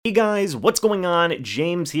Hey guys, what's going on?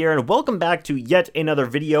 James here, and welcome back to yet another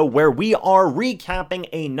video where we are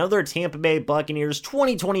recapping another Tampa Bay Buccaneers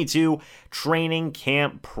 2022 training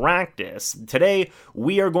camp practice. Today,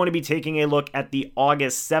 we are going to be taking a look at the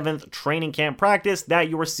August 7th training camp practice that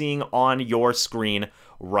you are seeing on your screen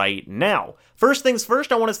right now. First things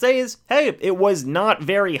first, I want to say is, hey, it was not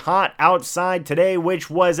very hot outside today, which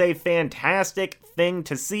was a fantastic thing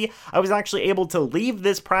to see. I was actually able to leave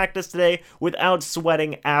this practice today without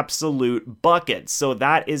sweating absolute buckets, so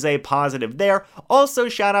that is a positive there. Also,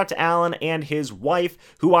 shout out to Alan and his wife,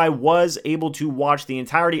 who I was able to watch the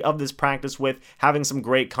entirety of this practice with, having some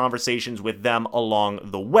great conversations with them along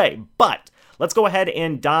the way. But let's go ahead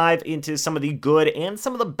and dive into some of the good and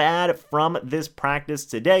some of the bad from this practice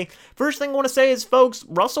today. First thing I want to say is, folks,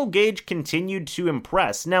 Russell Gage continued to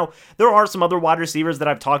impress. Now, there are some other wide receivers that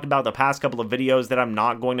I've talked about the past couple of videos that I'm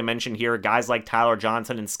not going to mention here, guys like Tyler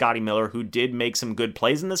Johnson and Scotty Miller, who did make some good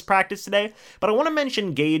plays in this practice today, but I want to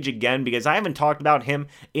mention Gage again because I haven't talked about him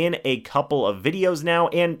in a couple of videos now,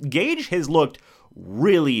 and Gage has looked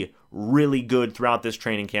really good throughout this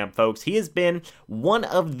training camp, folks. He has been one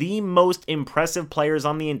of the most impressive players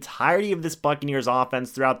on the entirety of this Buccaneers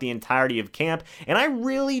offense throughout the entirety of camp, and I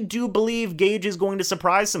really do believe Gage is going to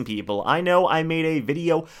surprise some people. I know I made a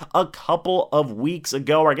video a couple of weeks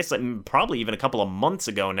ago, or I guess probably even a couple of months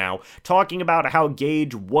ago now, talking about how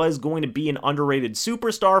Gage was going to be an underrated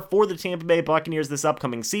superstar for the Tampa Bay Buccaneers this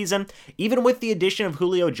upcoming season. Even with the addition of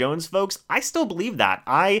Julio Jones, folks, I still believe that.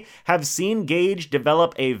 I have seen Gage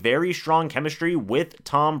develop a very strong chemistry with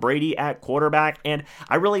Tom Brady at quarterback, and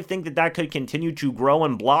I really think that that could continue to grow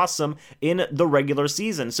and blossom in the regular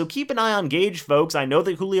season. So keep an eye on Gage, folks. I know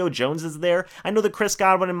that Julio Jones is there. I know that Chris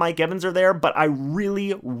Godwin and Mike Evans are there, but I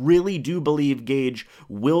really do believe Gage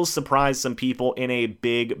will surprise some people in a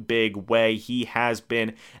big way. He has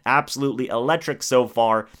been absolutely electric so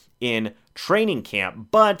far in training camp,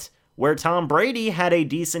 but where Tom Brady had a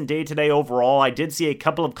decent day today overall, I did see a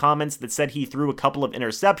couple of comments that said he threw a couple of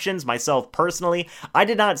interceptions. Myself personally, I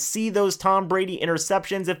did not see those Tom Brady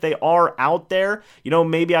interceptions. If they are out there,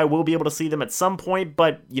 maybe I will be able to see them at some point,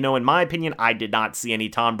 but, in my opinion, I did not see any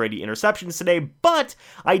Tom Brady interceptions today, but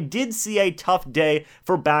I did see a tough day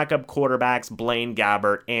for backup quarterbacks Blaine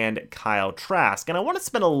Gabbert and Kyle Trask, and I want to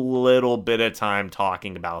spend a little bit of time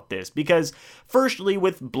talking about this, because firstly,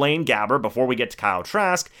 with Blaine Gabbert, before we get to Kyle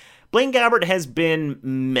Trask, Blaine Gabbert has been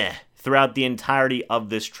meh throughout the entirety of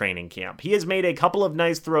this training camp. He has made a couple of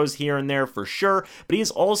nice throws here and there for sure, but he's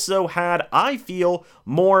also had, I feel,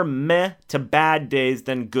 more meh to bad days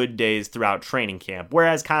than good days throughout training camp.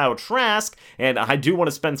 Whereas Kyle Trask, and I do want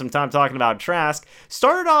to spend some time talking about Trask,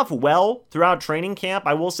 started off well throughout training camp.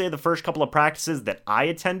 I will say the first couple of practices that I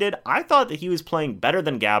attended, I thought that he was playing better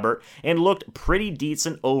than Gabbert and looked pretty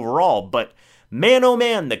decent overall, but man oh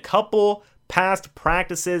man, the couple past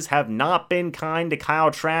practices have not been kind to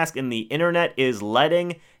Kyle Trask, and the internet is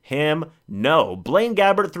letting him know. Blaine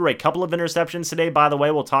Gabbert threw a couple of interceptions today, by the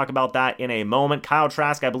way. We'll talk about that in a moment. Kyle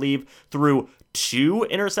Trask, I believe, threw 2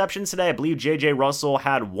 interceptions today. I believe J.J. Russell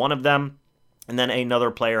had one of them, and then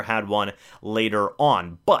another player had one later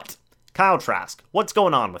on. But Kyle Trask, what's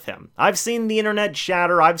going on with him? I've seen the internet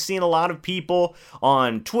chatter. I've seen a lot of people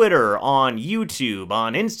on Twitter, on YouTube,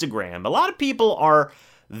 on Instagram. A lot of people are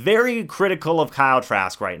very critical of Kyle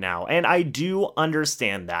Trask right now, and I do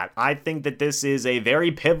understand that. I think that this is a very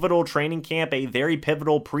pivotal training camp, a very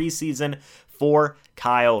pivotal preseason for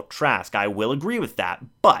Kyle Trask. I will agree with that,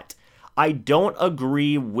 but I don't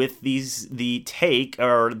agree with the take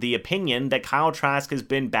or the opinion that Kyle Trask has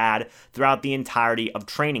been bad throughout the entirety of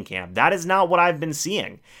training camp. That is not what I've been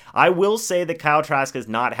seeing. I will say that Kyle Trask has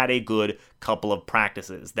not had a good couple of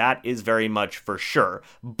practices. That is very much for sure.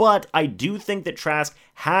 But I do think that Trask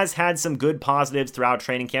has had some good positives throughout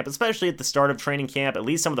training camp, especially at the start of training camp, at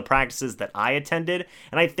least some of the practices that I attended.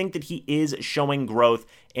 And I think that he is showing growth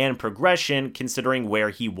and progression considering where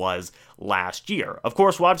he was last year. Of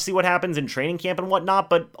course, we'll have to see what happens in training camp and whatnot,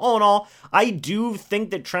 but all in all, I do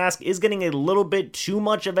think that Trask is getting a little bit too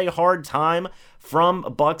much of a hard time from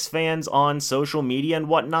Bucs fans on social media and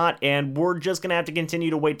whatnot, and we're just going to have to continue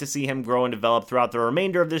to wait to see him grow and develop throughout the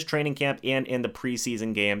remainder of this training camp and in the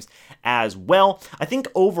preseason games as well. I think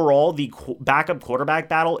overall the backup quarterback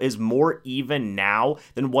battle is more even now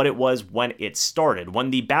than what it was when it started. When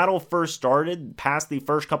the battle first started, past the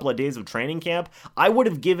first couple of days of training camp, I would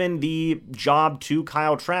have given the job to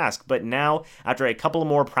Kyle Trask, but now, after a couple of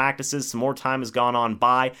more practices, some more time has gone on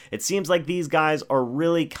by, it seems like these guys are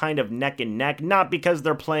really kind of neck and neck, not because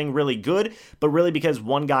they're playing really good, but really because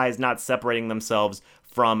one guy is not separating themselves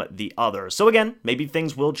from the others. So again, maybe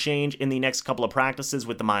things will change in the next couple of practices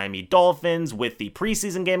with the Miami Dolphins, with the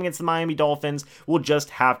preseason game against the Miami Dolphins. We'll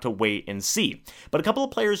just have to wait and see. But a couple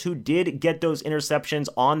of players who did get those interceptions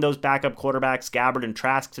on those backup quarterbacks, Gabbert and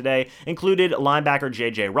Trask today, included linebacker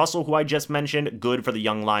J.J. Russell, who I just mentioned, good for the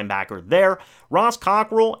young linebacker there. Ross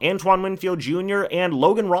Cockrell, Antoine Winfield Jr., and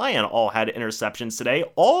Logan Ryan all had interceptions today.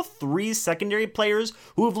 All three secondary players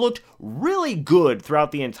who have looked really good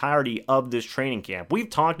throughout the entirety of this training camp. We've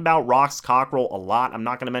talked about Ross Cockrell a lot. I'm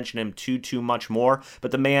not going to mention him too much more,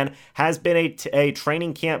 but the man has been a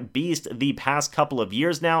training camp beast the past couple of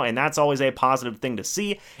years now, and that's always a positive thing to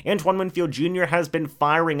see. Antoine Winfield Jr. has been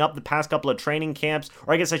firing up the past couple of training camps,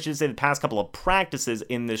 or I guess I should say the past couple of practices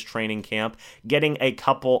in this training camp, getting a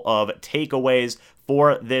couple of takeaways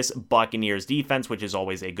for this Buccaneers defense, which is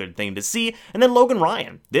always a good thing to see. And then Logan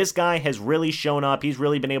Ryan. This guy has really shown up. He's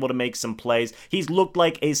really been able to make some plays. He's looked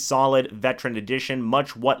like a solid veteran addition,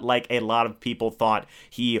 much what like a lot of people thought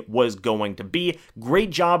he was going to be.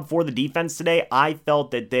 Great job for the defense today. I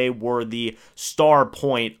felt that they were the star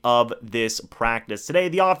point of this practice today.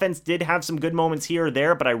 The offense did have some good moments here or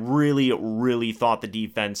there, but I really thought the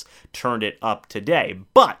defense turned it up today.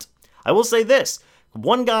 But I will say this.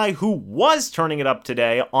 One guy who was turning it up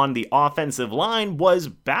today on the offensive line was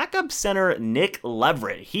backup center Nick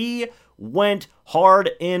Leverett. He went hard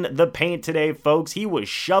in the paint today, folks. He was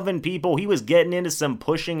shoving people. He was getting into some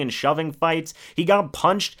pushing and shoving fights. He got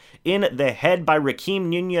punched in the head by Raheem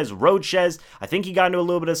Nunez-Roches. I think he got into a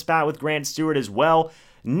little bit of spat with Grant Stewart as well.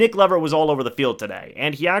 Nick Leverett was all over the field today,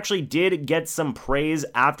 and he actually did get some praise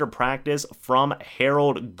after practice from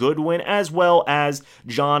Harold Goodwin, as well as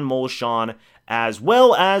John Molchon, as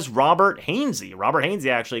well as Robert Hainsey. Robert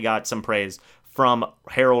Hainsey actually got some praise from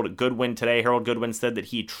Harold Goodwin today. Harold Goodwin said that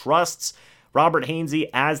he trusts Robert Hainsey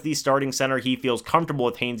as the starting center. He feels comfortable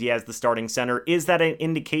with Hainsey as the starting center. Is that an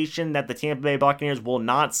indication that the Tampa Bay Buccaneers will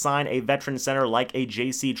not sign a veteran center like a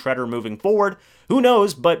J.C. Tretter moving forward? Who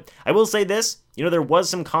knows? But I will say this. There was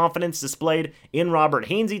some confidence displayed in Robert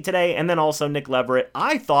Hainsey today, and then also Nick Leverett,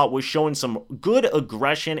 I thought, was showing some good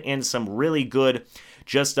aggression and some really good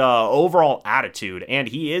overall attitude, and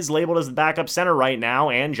he is labeled as the backup center right now,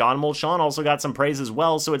 and John Molchon also got some praise as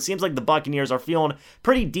well, so it seems like the Buccaneers are feeling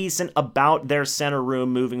pretty decent about their center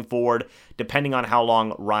room moving forward, depending on how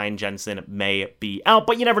long Ryan Jensen may be out,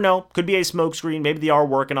 but you never know, could be a smokescreen, maybe they are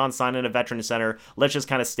working on signing a veteran center. Let's just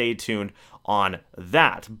kind of stay tuned on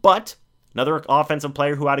that. But another offensive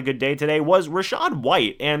player who had a good day today was Rachaad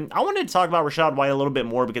White, and I wanted to talk about Rachaad White a little bit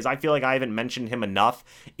more because I feel like I haven't mentioned him enough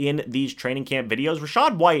in these training camp videos.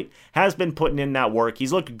 Rachaad White has been putting in that work.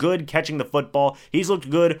 He's looked good catching the football. He's looked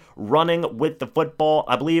good running with the football.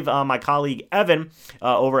 I believe my colleague Evan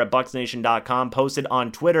over at BucsNation.com posted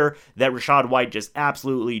on Twitter that Rachaad White just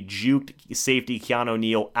absolutely juked safety Keanu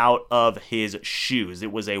Neal out of his shoes.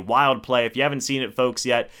 It was a wild play. If you haven't seen it, folks,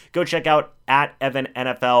 yet, go check out at Evan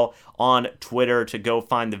NFL on Twitter to go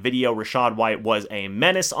find the video. Rachaad White was a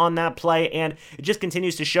menace on that play, and it just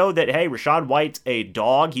continues to show that, hey, Rachaad White's a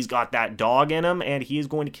dog. He's got that dog in him, and he is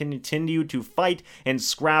going to continue to fight and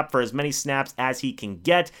scrap for as many snaps as he can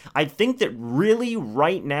get. I think that really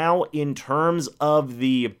right now, in terms of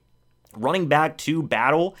the running back to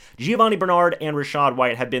battle, Giovanni Bernard and Rachaad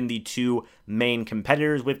White have been the two main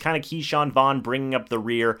competitors, with kind of Keyshawn Vaughn bringing up the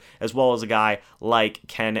rear, as well as a guy like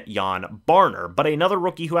Kenjon Barner. But another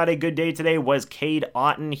rookie who had a good day today was Cade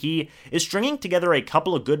Otton. He is stringing together a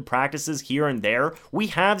couple of good practices here and there. We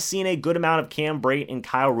have seen a good amount of Cam Brate and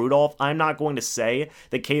Kyle Rudolph. I'm not going to say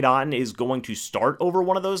that Cade Otton is going to start over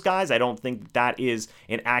one of those guys. I don't think that is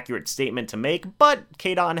an accurate statement to make, but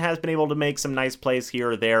Cade Otton has been able to make some nice plays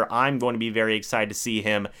here or there. I'm going to be very excited to see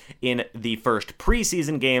him in the first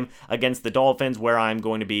preseason game against the Dolphins, where I'm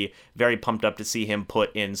going to be very pumped up to see him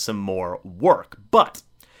put in some more work. But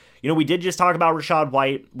we did just talk about Rachaad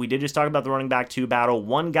White. We did just talk about the running back 2 battle.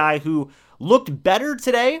 One guy who looked better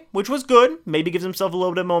today, which was good, maybe gives himself a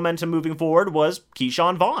little bit of momentum moving forward, was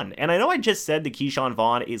Keyshawn Vaughn. And I know I just said that Keyshawn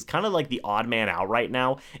Vaughn is kind of like the odd man out right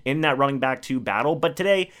now in that running back 2 battle, but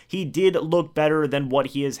today he did look better than what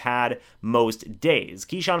he has had most days.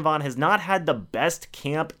 Keyshawn Vaughn has not had the best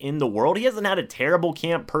camp in the world. He hasn't had a terrible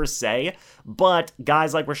camp per se, but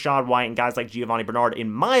guys like Rachaad White and guys like Giovanni Bernard, in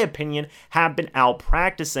my opinion, have been out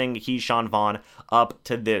practicing Keyshawn Vaughn up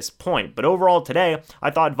to this point. But overall today, I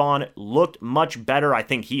thought Vaughn looked looked much better. I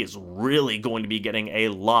think he is really going to be getting a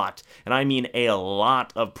lot, and I mean a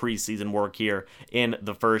lot of preseason work here in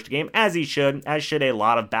the first game, as he should, as should a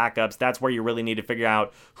lot of backups. That's where you really need to figure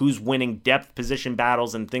out who's winning depth position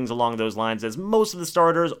battles and things along those lines, as most of the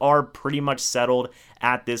starters are pretty much settled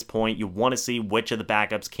at this point. You want to see which of the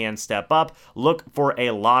backups can step up. Look for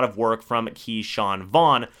a lot of work from Keyshawn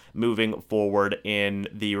Vaughn moving forward in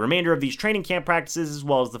the remainder of these training camp practices, as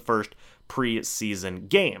well as the first preseason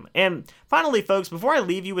game. And finally, folks, before I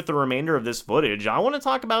leave you with the remainder of this footage, I want to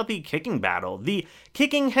talk about the kicking battle. The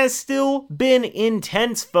kicking has still been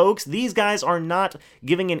intense, folks. These guys are not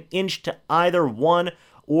giving an inch to either one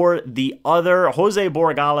or the other. Jose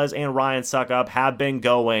Borregales and Ryan Succop have been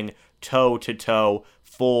going toe-to-toe,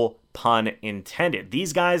 full pun intended.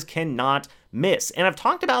 These guys cannot miss. And I've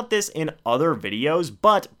talked about this in other videos,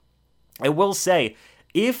 but I will say,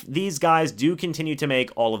 if these guys do continue to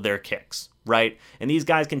make all of their kicks, right, and these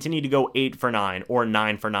guys continue to go 8 for 9 or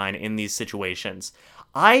 9 for 9 in these situations,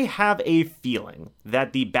 I have a feeling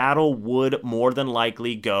that the battle would more than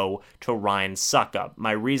likely go to Ryan Succop.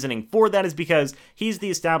 My reasoning for that is because he's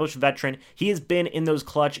the established veteran. He has been in those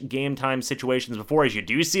clutch game time situations before, as you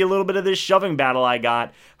do see a little bit of this shoving battle I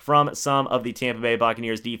got from some of the Tampa Bay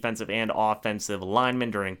Buccaneers defensive and offensive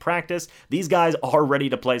linemen during practice. These guys are ready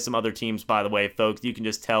to play some other teams, by the way, folks. You can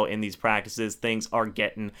just tell in these practices things are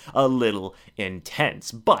getting a little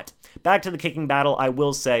intense. But back to the kicking battle, I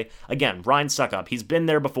will say, again, Ryan Succop, he's been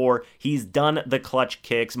there before. He's done the clutch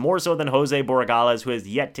kicks, more so than Jose Borregales, who has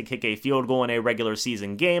yet to kick a field goal in a regular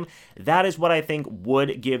season game. That is what I think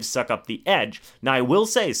would give Succop the edge. Now, I will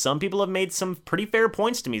say, some people have made some pretty fair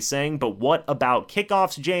points to me saying, but what about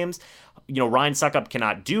kickoffs, James? You know, Ryan Succop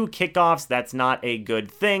cannot do kickoffs. That's not a good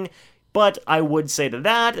thing. But I would say to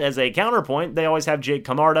that, as a counterpoint, they always have Jake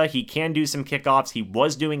Camarda. He can do some kickoffs. He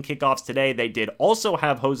was doing kickoffs today. They did also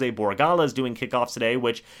have Jose Borregales doing kickoffs today,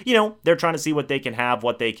 which, you know, they're trying to see what they can have,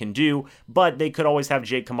 what they can do, but they could always have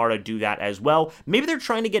Jake Camarda do that as well. Maybe they're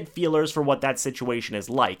trying to get feelers for what that situation is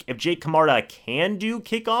like. If Jake Camarda can do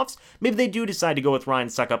kickoffs, maybe they do decide to go with Ryan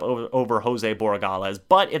Succop over Jose Borregales.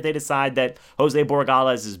 But if they decide that Jose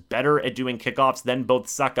Borregales is better at doing kickoffs than both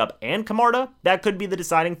Succop and Camarda, that could be the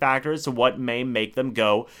deciding factors to what may make them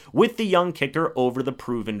go with the young kicker over the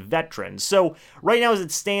proven veteran. So right now as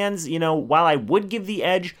it stands, you know, while I would give the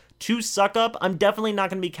edge to Succop, I'm definitely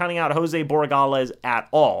not going to be counting out Jose Borregales at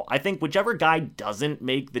all. I think whichever guy doesn't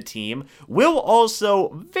make the team will also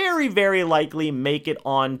very, very likely make it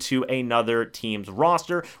onto another team's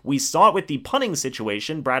roster. We saw it with the punting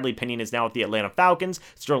situation. Bradley Pinion is now with the Atlanta Falcons.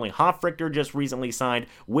 Sterling Hofrichter just recently signed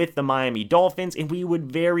with the Miami Dolphins, and we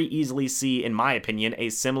would very easily see, in my opinion, a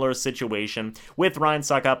similar situation with Ryan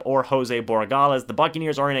Succop or Jose Borregales. The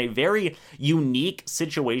Buccaneers are in a very unique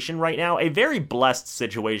situation right now, a very blessed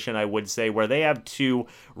situation, I would say, where they have two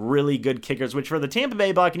really good kickers, which for the Tampa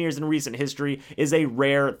Bay Buccaneers in recent history is a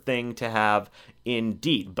rare thing to have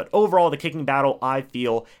indeed. But overall, the kicking battle, I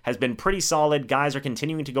feel, has been pretty solid. Guys are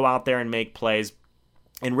continuing to go out there and make plays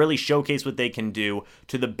and really showcase what they can do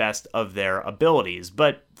to the best of their abilities.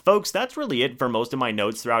 But folks, that's really it for most of my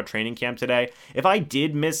notes throughout training camp today. If I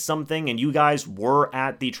did miss something and you guys were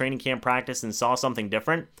at the training camp practice and saw something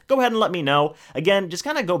different, go ahead and let me know. Again, just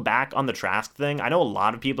kind of go back on the Trask thing. I know a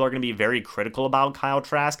lot of people are going to be very critical about Kyle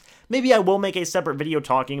Trask. Maybe I will make a separate video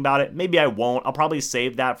talking about it. Maybe I won't. I'll probably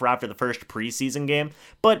save that for after the first preseason game.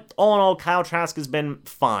 But all in all, Kyle Trask has been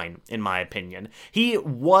fine, in my opinion. He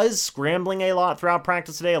was scrambling a lot throughout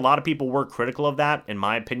practice today. A lot of people were critical of that. In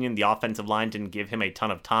my opinion, the offensive line didn't give him a ton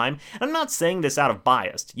of time. And I'm not saying this out of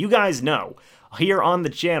bias. You guys know, here on the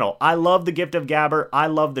channel, I love the Gift of Gabber. I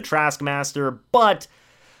love the Trask Master, but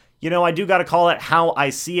you know, I do got to call it how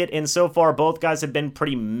I see it, and so far, both guys have been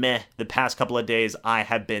pretty meh the past couple of days I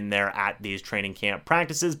have been there at these training camp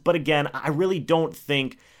practices, but again, I really don't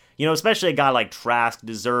think, you know, especially a guy like Trask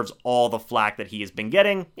deserves all the flack that he has been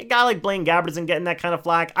getting. A guy like Blaine Gabbert isn't getting that kind of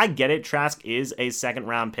flack. I get it, Trask is a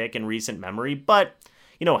second-round pick in recent memory, but,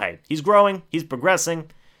 you know, hey, he's growing, he's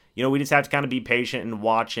progressing. You know, we just have to kind of be patient and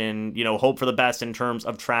watch and, you know, hope for the best in terms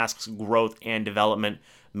of Trask's growth and development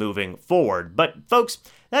moving forward. But, folks,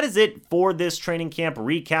 that is it for this training camp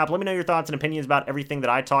recap. Let me know your thoughts and opinions about everything that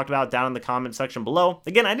I talked about down in the comment section below.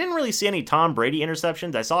 Again, I didn't really see any Tom Brady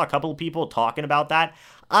interceptions. I saw a couple of people talking about that.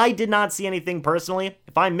 I did not see anything personally.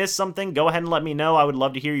 If I missed something, go ahead and let me know. I would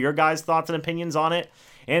love to hear your guys' thoughts and opinions on it.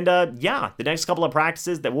 And yeah, the next couple of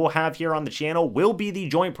practices that we'll have here on the channel will be the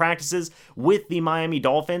joint practices with the Miami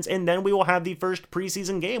Dolphins, and then we will have the first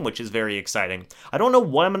preseason game, which is very exciting. I don't know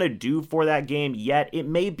what I'm going to do for that game yet. It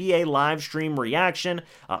may be a live stream reaction.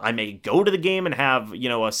 I may go to the game and have,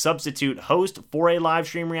 a substitute host for a live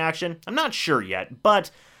stream reaction. I'm not sure yet,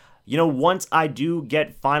 but once I do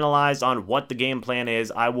get finalized on what the game plan is,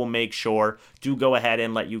 I will make sure to go ahead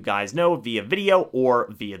and let you guys know via video or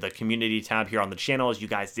via the community tab here on the channel, as you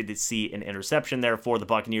guys did see an interception there for the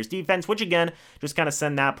Buccaneers defense, which again, just kind of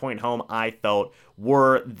send that point home, I felt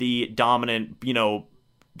were the dominant,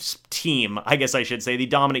 team, I guess I should say, the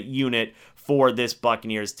dominant unit for this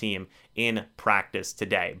Buccaneers team in practice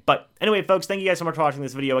today. But anyway, folks, thank you guys so much for watching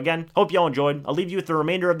this video again. Hope y'all enjoyed. I'll leave you with the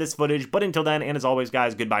remainder of this footage, but until then, and as always,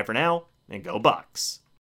 guys, goodbye for now, and go Bucks.